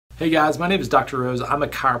Hey guys, my name is Dr. Rose. I'm a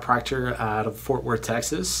chiropractor out of Fort Worth,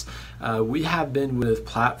 Texas. We have been with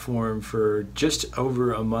Platform for just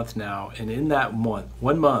over a month now, and in that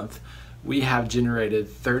one month, we have generated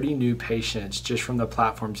 30 new patients just from the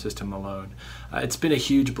Platform system alone. It's been a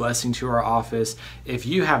huge blessing to our office. If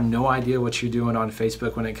you have no idea what you're doing on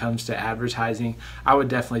Facebook when it comes to advertising, I would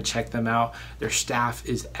definitely check them out. Their staff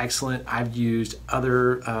is excellent. I've used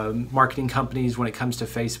other marketing companies when it comes to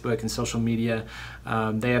Facebook and social media.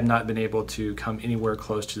 They have not been able to come anywhere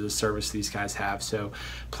close to the service these guys have. So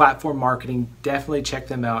Platform Marketing, definitely check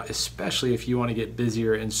them out, especially if you want to get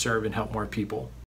busier and serve and help more people.